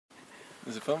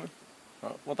Is it filming?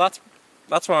 Oh, well, that's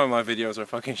why my videos are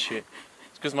fucking shit.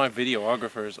 It's because my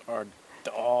videographers are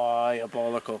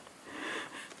diabolical.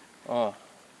 Oh,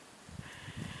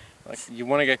 like you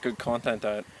want to get good content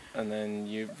out, and then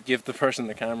you give the person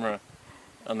the camera,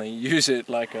 and they use it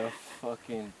like a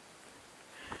fucking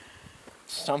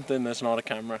something that's not a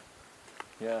camera.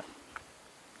 Yeah.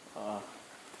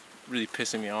 Really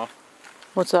pissing me off.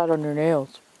 What's that on your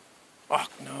nails? Oh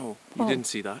no, you didn't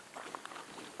see that.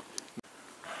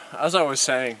 As I was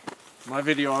saying, my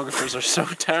videographers are so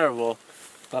terrible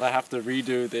that I have to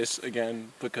redo this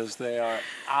again because they are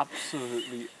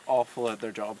absolutely awful at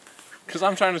their job. Because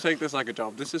I'm trying to take this like a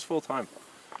job. This is full time.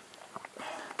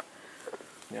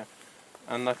 Yeah.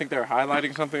 And I think they're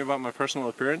highlighting something about my personal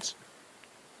appearance.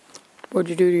 What'd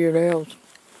you do to your nails?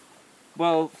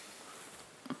 Well,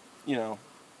 you know,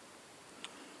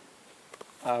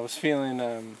 I was feeling,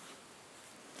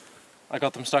 I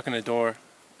got them stuck in a door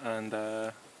and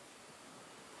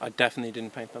I definitely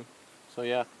didn't paint them. So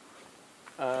yeah.